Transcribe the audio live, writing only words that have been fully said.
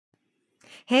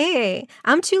Hey,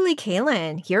 I'm Julie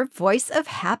Kalen, your voice of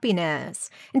happiness.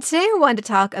 And today I wanted to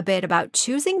talk a bit about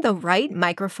choosing the right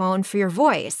microphone for your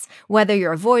voice. Whether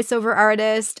you're a voiceover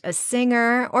artist, a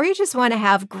singer, or you just want to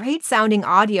have great sounding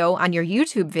audio on your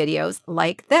YouTube videos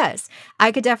like this,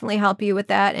 I could definitely help you with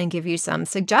that and give you some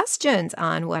suggestions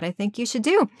on what I think you should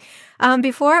do.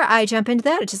 Before I jump into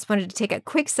that, I just wanted to take a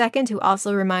quick second to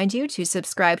also remind you to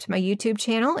subscribe to my YouTube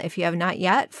channel if you have not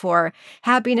yet for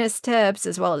happiness tips,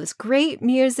 as well as great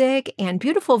music and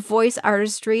beautiful voice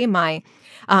artistry, my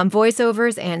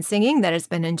voiceovers and singing that has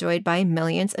been enjoyed by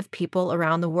millions of people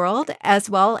around the world, as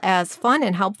well as fun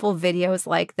and helpful videos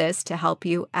like this to help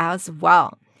you as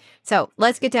well. So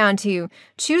let's get down to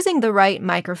choosing the right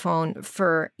microphone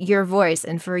for your voice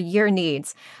and for your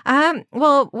needs.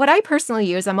 Well, what I personally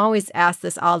use, I'm always asked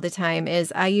this all the time,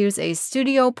 is I use a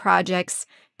Studio Projects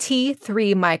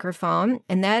T3 microphone,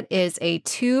 and that is a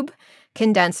tube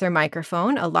condenser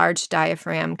microphone, a large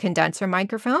diaphragm condenser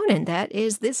microphone, and that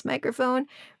is this microphone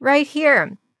right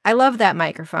here. I love that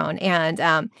microphone. And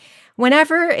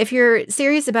if you're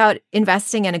serious about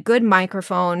investing in a good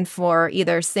microphone for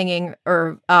either singing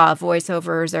or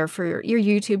voiceovers or for your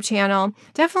YouTube channel,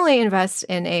 definitely invest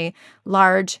in a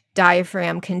large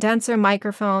diaphragm condenser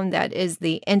microphone. That is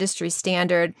the industry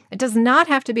standard. It does not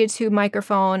have to be a tube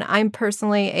microphone. I'm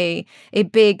personally a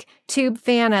big tube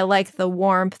fan. I like the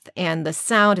warmth and the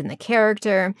sound and the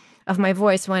character of my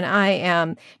voice when I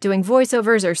am doing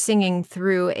voiceovers or singing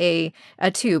through a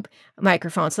tube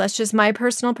microphone. So that's just my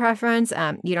personal preference.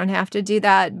 You don't have to do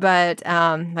that, but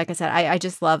like I said, I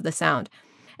just love the sound.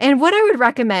 And what I would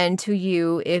recommend to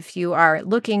you if you are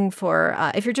looking for,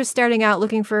 if you're just starting out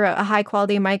looking for a high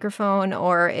quality microphone,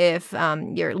 or if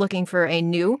you're looking for a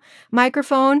new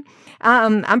microphone,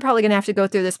 I'm probably going to have to go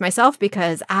through this myself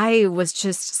because I was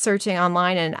just searching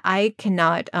online and I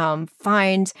cannot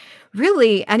find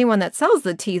really anyone that sells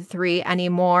the T3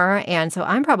 anymore. And so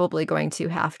I'm probably going to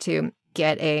have to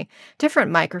get a different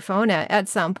microphone at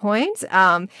some point.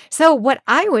 So what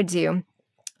I would do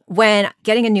when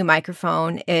getting a new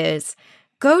microphone is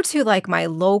go to like my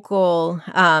local,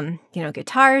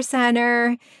 guitar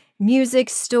center, music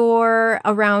store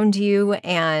around you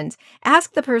and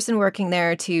ask the person working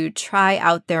there to try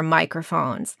out their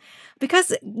microphones.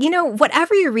 Because,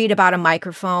 whatever you read about a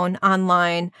microphone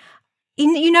online,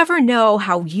 you never know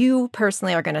how you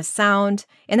personally are going to sound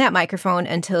in that microphone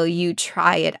until you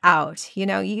try it out.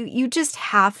 You just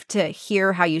have to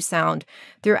hear how you sound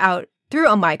through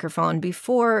a microphone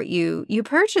before you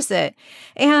purchase it.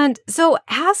 And so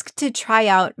ask to try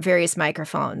out various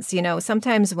microphones.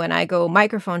 Sometimes when I go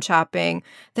microphone shopping,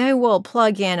 they will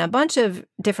plug in a bunch of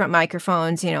different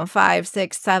microphones, 5,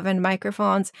 6, 7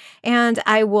 microphones, and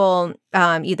I will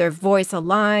either voice a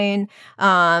line,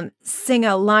 sing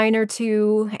a line or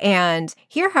two, and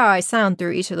hear how I sound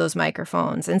through each of those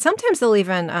microphones. And sometimes they'll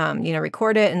even,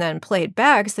 record it and then play it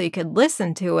back so you could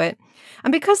listen to it.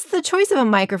 And because the choice of a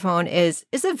microphone is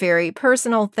a very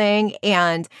personal thing,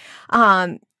 and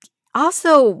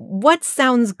also what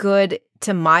sounds good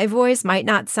to my voice might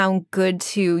not sound good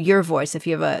to your voice if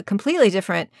you have a completely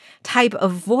different type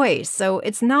of voice. So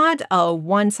it's not a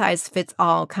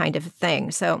one-size-fits-all kind of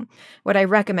thing. So what I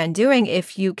recommend doing,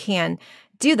 if you can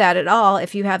do that at all,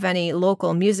 if you have any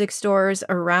local music stores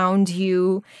around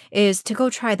you, is to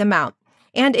go try them out.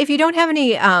 And if you don't have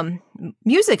any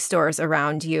music stores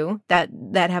around you that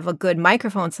have a good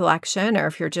microphone selection, or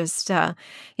if you're just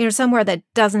somewhere that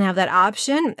doesn't have that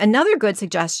option, another good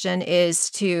suggestion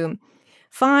is to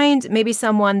find maybe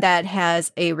someone that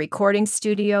has a recording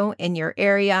studio in your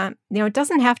area. It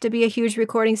doesn't have to be a huge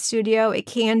recording studio. It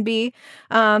can be,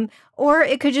 or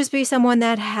it could just be someone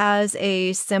that has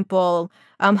a simple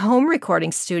home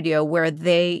recording studio where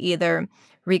they either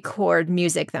record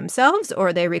music themselves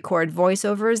or they record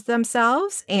voiceovers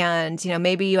themselves. And,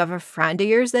 maybe you have a friend of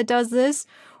yours that does this,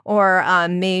 or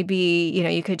maybe,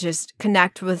 you could just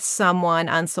connect with someone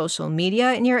on social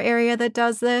media in your area that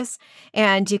does this.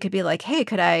 And you could be like, hey,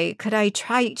 could I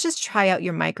try out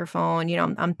your microphone?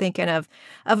 I'm thinking of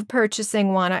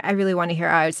purchasing one. I really want to hear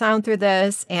how I sound through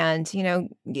this. And,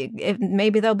 if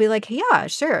maybe they'll be like, yeah,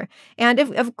 sure. And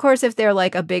of course, if they're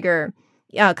like a bigger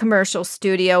commercial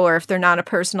studio, or if they're not a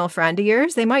personal friend of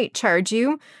yours, they might charge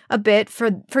you a bit for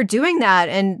doing that.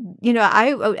 And,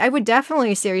 I would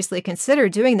definitely seriously consider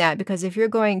doing that, because if you're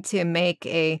going to make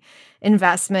a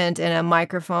investment in a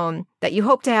microphone that you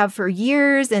hope to have for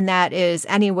years, and that is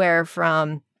anywhere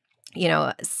from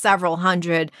several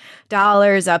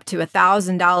 $100s up to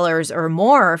 $1,000 or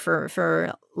more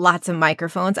for lots of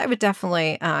microphones, I would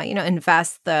definitely,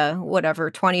 invest the whatever,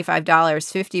 $25,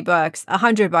 $50,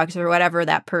 $100, or whatever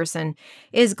that person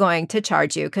is going to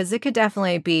charge you, because it could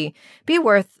definitely be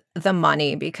worth the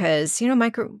money, because,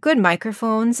 good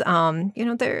microphones,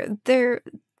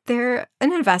 they're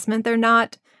an investment.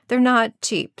 They're not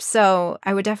cheap. So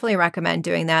I would definitely recommend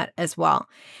doing that as well.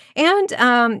 And,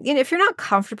 if you're not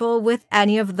comfortable with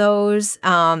any of those,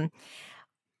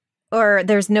 or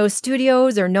there's no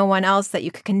studios or no one else that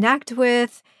you could connect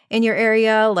with in your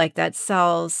area, like that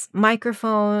sells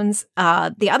microphones,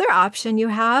 the other option you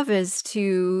have is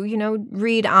to,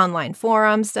 read online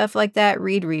forums, stuff like that,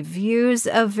 read reviews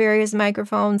of various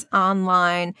microphones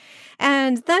online,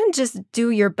 and then just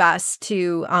do your best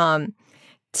to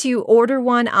order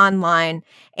one online.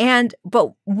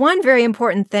 But one very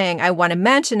important thing I want to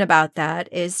mention about that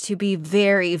is to be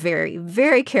very, very,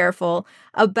 very careful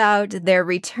about their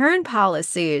return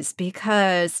policies,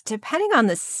 because depending on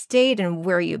the state and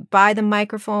where you buy the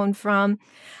microphone from,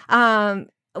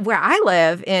 where I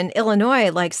live in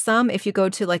Illinois, like if you go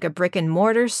to like a brick and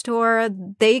mortar store,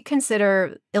 they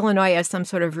consider Illinois as some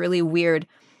sort of really weird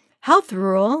health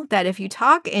rule that if you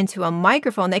talk into a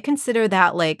microphone, they consider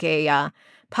that like a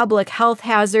public health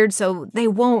hazard, so they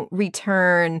won't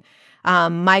return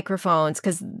microphones.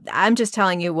 Because I'm just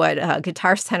telling you what a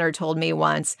Guitar Center told me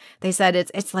once. They said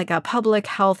it's like a public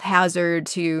health hazard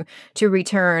to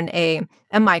return a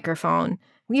microphone.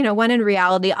 When in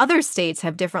reality, other states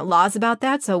have different laws about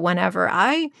that. So whenever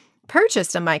I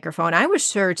purchased a microphone, I was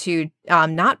sure to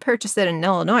not purchase it in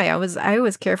Illinois. I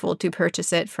was careful to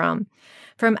purchase it from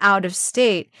out of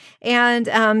state.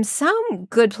 And some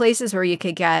good places where you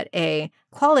could get a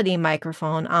quality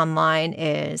microphone online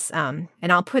is, and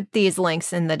I'll put these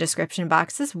links in the description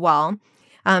box as well.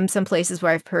 Some places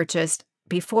where I've purchased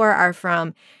before are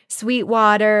from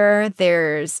Sweetwater.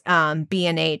 There's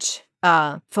B&H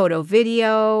Photo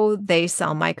Video. They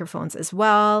sell microphones as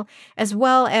well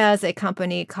as a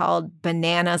company called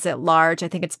Bananas at Large. I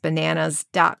think it's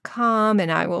bananas.com,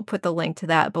 and I will put the link to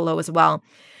that below as well.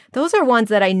 Those are ones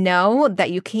that I know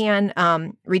that you can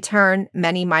return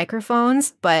many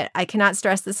microphones, but I cannot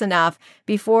stress this enough.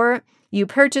 Before you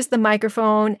purchase the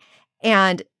microphone,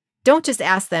 and don't just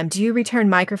ask them, do you return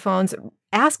microphones?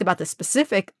 Ask about the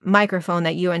specific microphone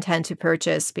that you intend to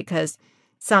purchase, because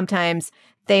sometimes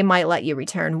they might let you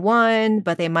return one,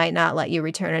 but they might not let you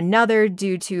return another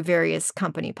due to various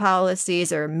company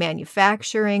policies or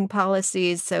manufacturing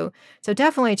policies. So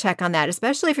definitely check on that,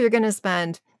 especially if you're going to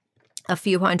spend a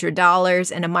few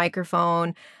 $100s in a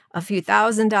microphone, a few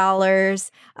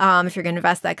 $1,000s. If you're going to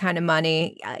invest that kind of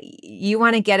money, you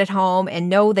want to get it home and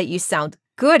know that you sound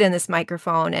good in this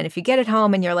microphone. And if you get it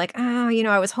home and you're like,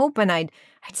 I was hoping I'd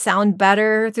sound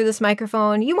better through this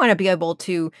microphone, you want to be able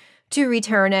to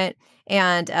return it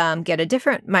and get a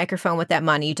different microphone with that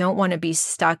money. You don't want to be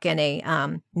stuck in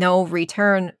a no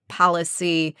return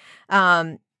policy.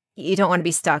 You don't want to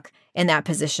be stuck in that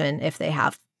position if they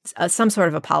have some sort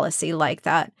of a policy like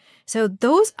that. So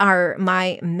those are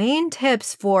my main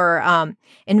tips for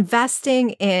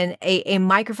investing in a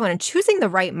microphone and choosing the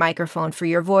right microphone for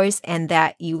your voice and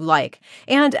that you like.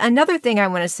 And another thing I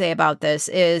want to say about this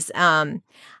is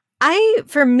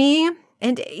for me,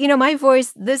 and my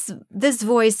voice, this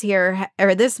voice here,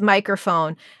 or this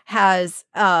microphone has,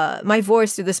 my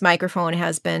voice through this microphone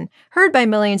has been heard by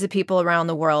millions of people around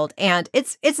the world. And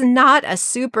it's not a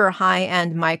super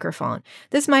high-end microphone.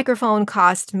 This microphone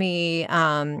cost me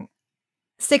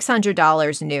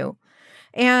 $600 new.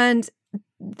 And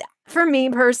for me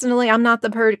personally, I'm not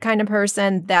the kind of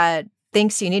person that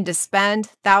thinks you need to spend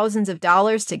thousands of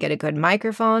dollars to get a good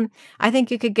microphone. I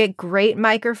think you could get great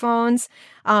microphones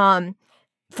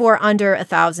for under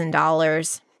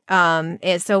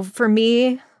 $1,000. So for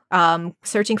me,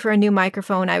 searching for a new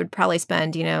microphone, I would probably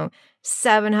spend, $700,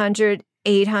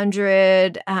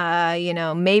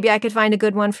 $800. Maybe I could find a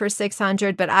good one for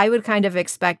 $600, but I would kind of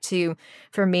expect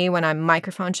for me, when I'm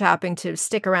microphone shopping, to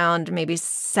stick around maybe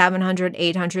 $700,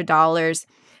 $800.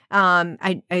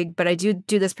 But I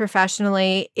do this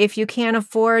professionally. If you can't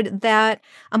afford that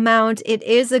amount, it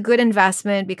is a good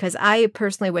investment, because I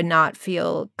personally would not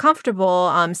feel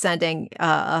comfortable sending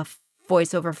a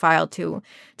voiceover file to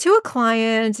a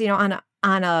client, on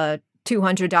a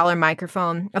 $200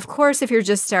 microphone. Of course, if you're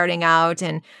just starting out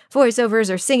and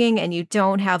voiceovers are singing and you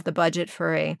don't have the budget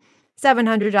for a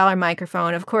 $700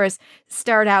 microphone, of course,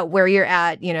 start out where you're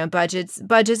at.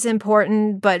 Budget's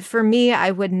important, but for me,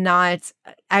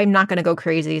 I'm not going to go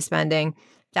crazy spending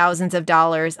thousands of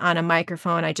dollars on a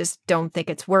microphone. I just don't think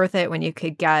it's worth it when you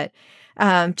could get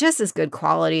just as good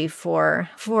quality for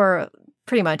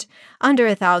pretty much under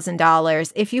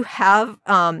 $1,000. If you have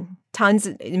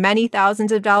many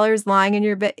thousands of dollars lying in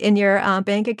your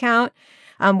bank account,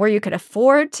 where you could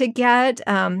afford to get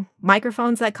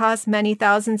microphones that cost many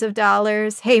thousands of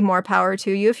dollars. Hey, more power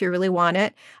to you if you really want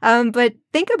it. But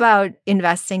think about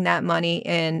investing that money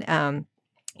in,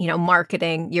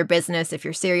 marketing your business if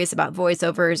you're serious about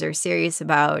voiceovers or serious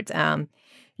about,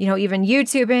 even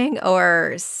YouTubing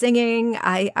or singing.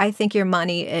 I think your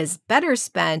money is better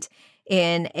spent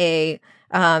in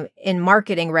in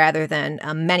marketing rather than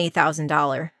a many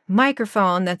 $1,000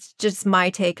 microphone. That's just my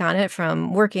take on it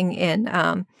from working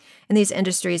in these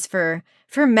industries for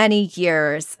many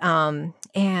years.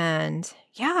 And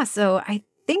yeah, so I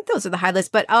think those are the highlights.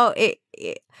 But I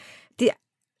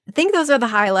think those are the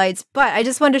highlights. But I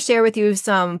just wanted to share with you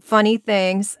some funny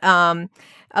things.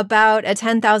 About a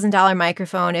 $10,000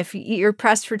 microphone. If you're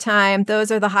pressed for time,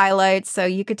 those are the highlights. So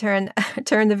you could turn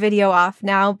the video off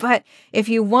now. But if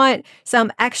you want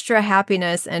some extra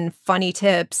happiness and funny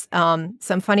tips,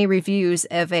 some funny reviews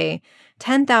of a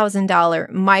 $10,000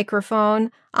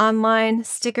 microphone online,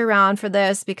 stick around for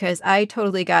this because I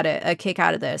totally got a kick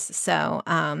out of this. So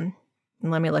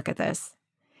let me look at this.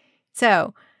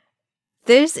 So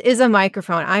this is a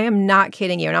microphone. I am not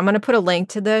kidding you. And I'm going to put a link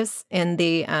to this in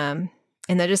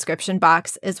the description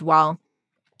box as well,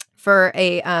 for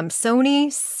a Sony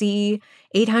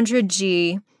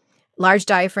C800G large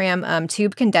diaphragm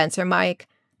tube condenser mic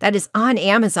that is on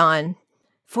Amazon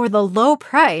for the low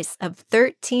price of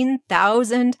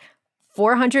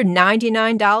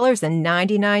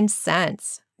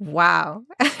 $13,499.99. Wow.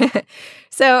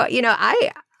 So,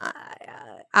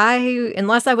 I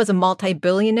unless I was a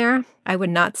multi-billionaire, I would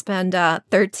not spend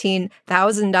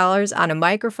 $13,000 on a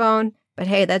microphone. But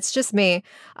hey, that's just me.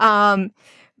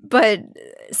 But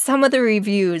some of the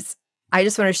reviews I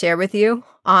just want to share with you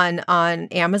on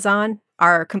Amazon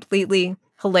are completely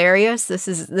hilarious. This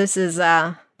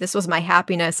was my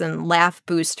happiness and laugh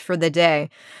boost for the day.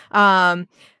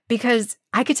 Because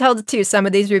I could tell too, some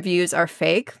of these reviews are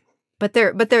fake, but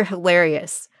they're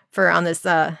hilarious on this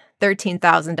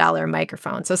 $13,000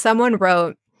 microphone. So someone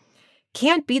wrote,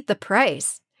 "Can't beat the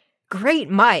price. Great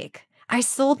mic. I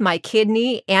sold my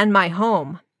kidney and my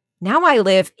home. Now I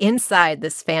live inside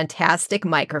this fantastic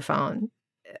microphone."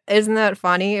 Isn't that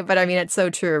funny? But I mean, it's so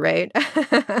true, right?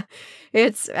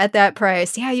 It's at that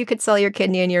price. Yeah, you could sell your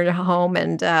kidney and your home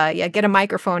and get a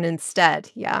microphone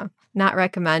instead. Yeah, not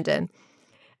recommended.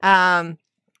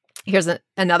 Here's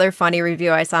another funny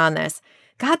review I saw on this.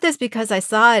 "Got this because I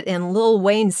saw it in Lil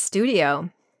Wayne's studio.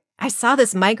 I saw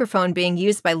this microphone being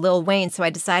used by Lil Wayne, so I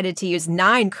decided to use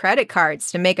 9 credit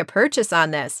cards to make a purchase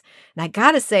on this. And I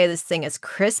gotta say, this thing is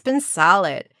crisp and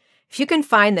solid. If you can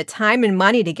find the time and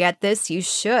money to get this, you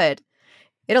should.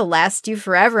 It'll last you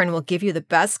forever and will give you the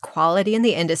best quality in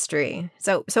the industry."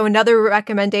 So another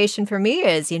recommendation for me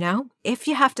is, if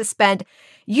you have to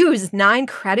use 9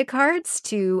 credit cards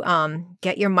to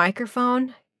get your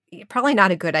microphone, probably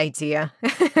not a good idea.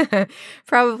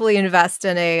 Probably invest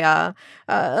in a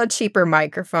cheaper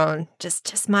microphone.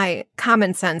 Just my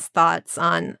common sense thoughts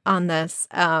on this.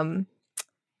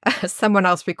 Someone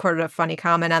else recorded a funny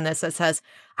comment on this that says,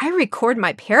 "I record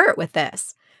my parrot with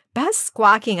this. Best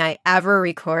squawking I ever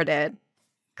recorded."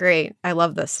 Great. I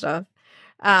love this stuff.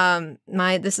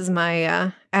 This is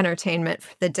my entertainment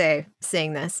for the day,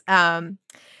 seeing this.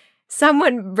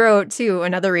 Someone wrote too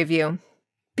another review.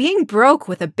 "Being broke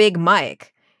with a big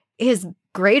mic is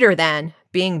greater than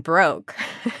being broke."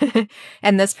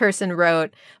 And this person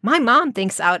wrote, My mom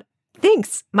thinks I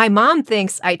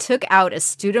took out a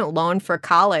student loan for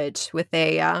college," with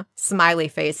a smiley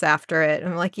face after it.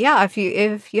 I'm like, yeah,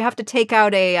 if you have to take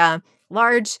out a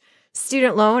large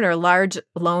student loan or large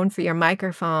loan for your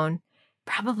microphone,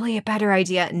 probably a better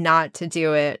idea not to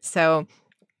do it. So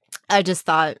I just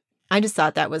thought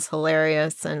that was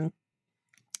hilarious. And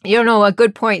a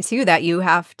good point too, that you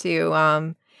have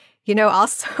to,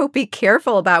 also be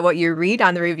careful about what you read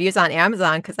on the reviews on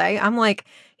Amazon. Because I'm like,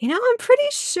 I'm pretty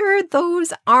sure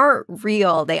those aren't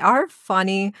real. They are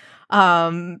funny.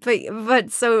 But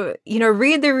so,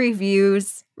 read the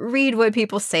reviews, read what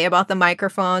people say about the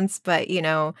microphones, but,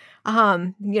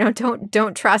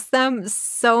 don't trust them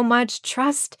so much.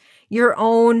 Trust your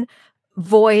own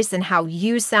voice and how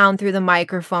you sound through the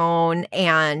microphone,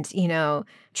 and,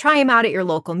 try them out at your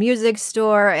local music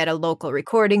store, at a local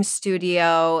recording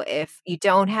studio. If you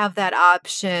don't have that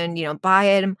option, buy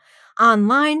it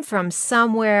online from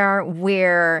somewhere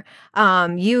where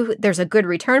there's a good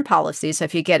return policy. So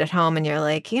if you get it home and you're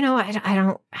like,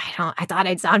 I thought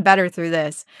I'd sound better through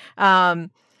this.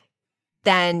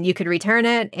 then you could return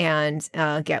it and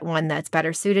get one that's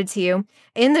better suited to you.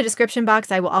 In the description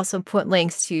box, I will also put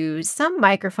links to some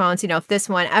microphones. If this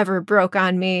one ever broke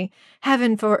on me,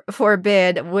 heaven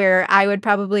forbid, where I would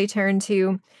probably turn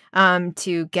to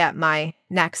get my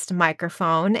next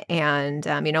microphone, and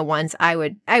ones I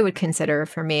would consider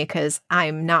for me, because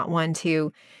I'm not one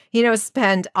to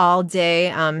spend all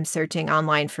day searching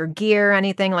online for gear or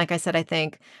anything. Like I said, I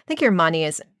think your money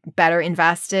is better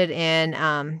invested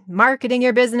in marketing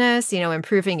your business,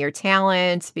 improving your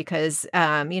talent, because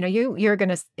you're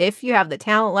gonna, if you have the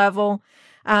talent level,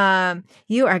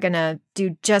 you are gonna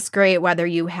do just great whether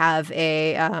you have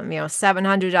a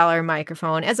 $700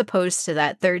 microphone as opposed to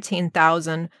that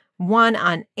 13,000 one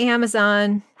on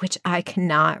Amazon, which I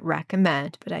cannot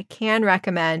recommend, but I can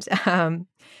recommend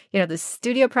the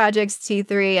Studio Projects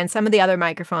T3 and some of the other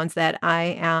microphones that I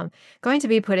am going to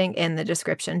be putting in the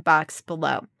description box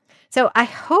below. So I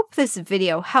hope this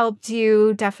video helped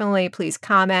you. Definitely please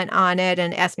comment on it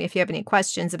and ask me if you have any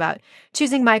questions about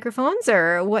choosing microphones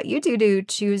or what you do to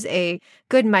choose a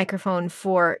good microphone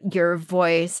for your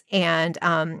voice. And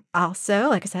also,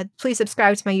 like I said, please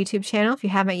subscribe to my YouTube channel if you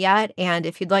haven't yet. And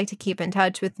if you'd like to keep in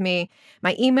touch with me,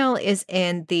 my email is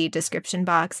in the description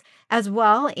box as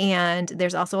well. And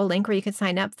there's also a link where you can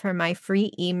sign up for my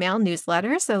free email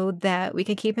newsletter so that we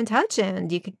can keep in touch and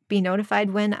you could be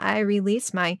notified when I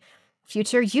release my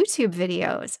future YouTube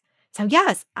videos. So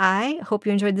yes, I hope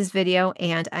you enjoyed this video,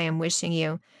 and I am wishing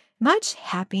you much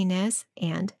happiness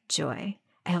and joy.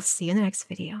 I'll see you in the next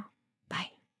video.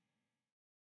 Bye.